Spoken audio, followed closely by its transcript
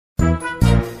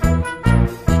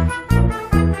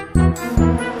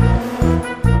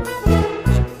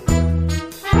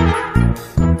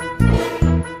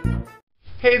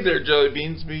Hey there, Jelly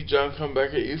Beans. Me, John, come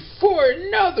back at you for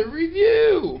another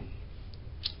review.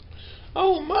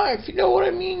 Oh my, if you know what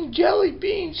I mean, Jelly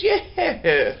Beans,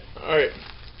 yeah. Alright.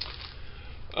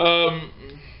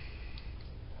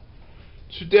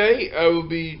 Today I will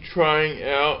be trying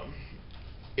out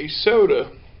a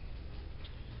soda.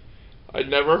 I'd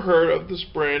never heard of this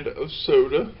brand of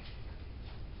soda.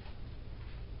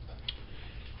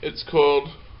 It's called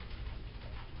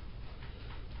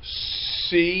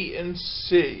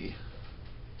C&C.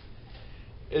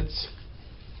 It's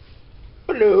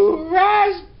blue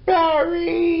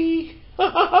raspberry.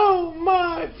 Oh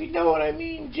my, if you know what I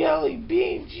mean, Jelly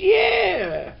Beans,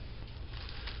 yeah.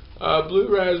 Blue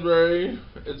raspberry.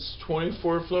 It's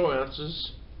 24 flow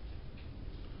ounces.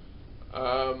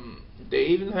 They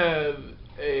even have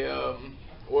a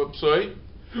website.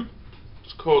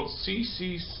 It's called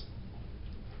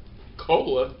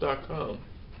cccola.com.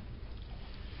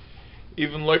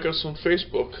 Even like us on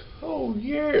Facebook. Oh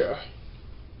yeah.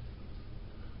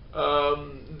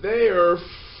 They are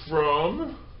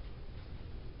from.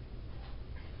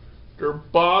 They're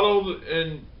bottled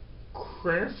in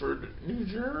Cranford, New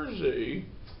Jersey.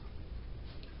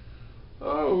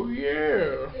 Oh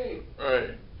yeah.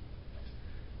 Alright.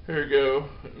 Here we go.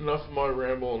 Enough of my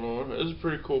rambling on. It's a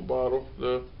pretty cool bottle.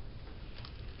 The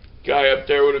guy up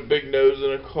there with a big nose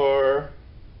in a car.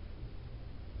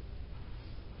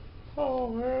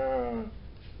 Oh yeah.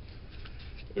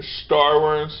 A star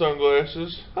wearing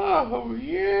sunglasses. Oh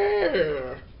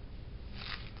yeah.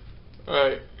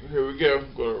 Alright, here we go.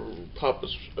 I'm gonna pop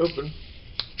this open.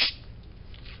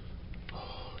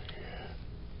 Oh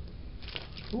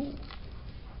yeah. Ooh.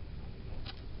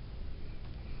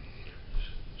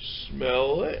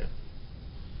 Smell it.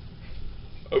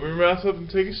 Open your mouth up and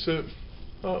take a sip.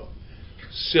 Oh.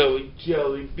 Silly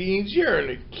Jelly Beans, you're in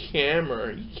a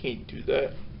camera. You can't do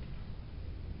that.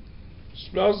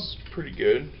 Smells pretty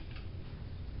good.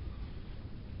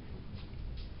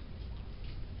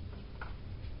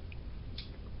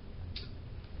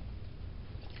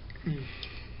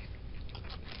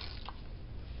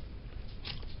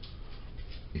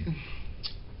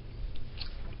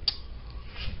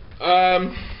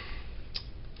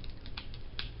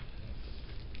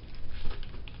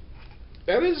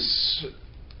 That is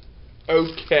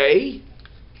okay.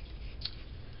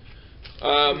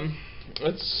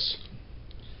 It's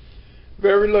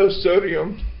very low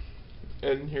sodium,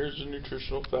 and here's the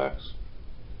nutritional facts.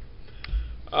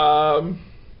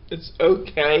 It's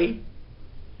okay.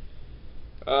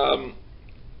 I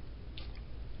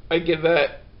give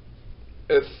that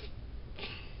a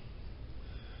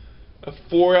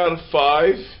 4 out of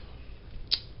 5.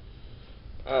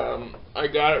 I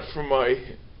got it from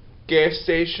my gas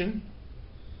station,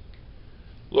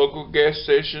 local gas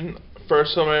station.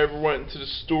 First time I ever went into the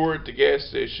store at the gas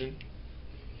station.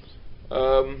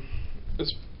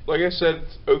 It's, like I said,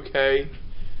 it's okay.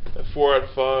 A 4 out of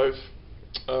 5.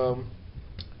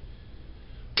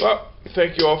 Well,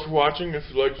 thank you all for watching. If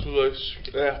you like,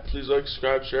 please like,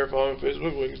 subscribe, share, follow me on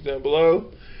Facebook. Links down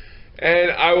below.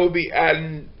 And I will be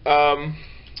adding a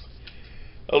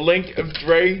link of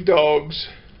Dre Dog's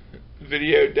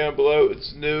video down below.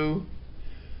 It's new.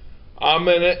 I'm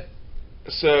in it,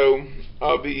 so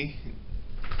I'll be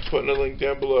putting a link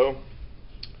down below.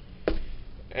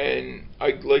 And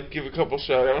I'd like to give a couple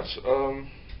shout outs.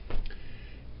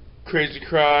 Crazy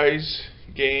Cries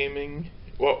Gaming.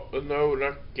 Well, no,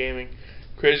 not gaming.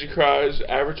 Crazy Cries,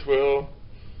 Average Will.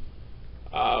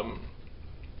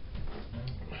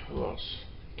 Who else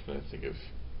can I think of?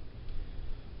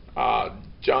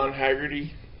 John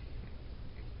Haggerty.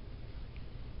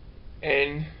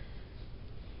 And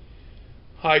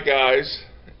hi guys,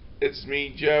 it's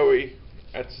me, Joey.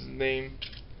 That's his name.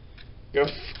 Go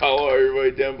follow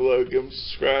everybody down below. Give them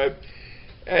subscribe.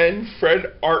 And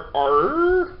Fred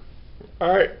RR.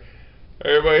 Alright.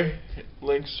 Everybody,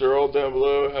 links are all down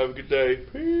below. Have a good day.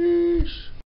 Peace.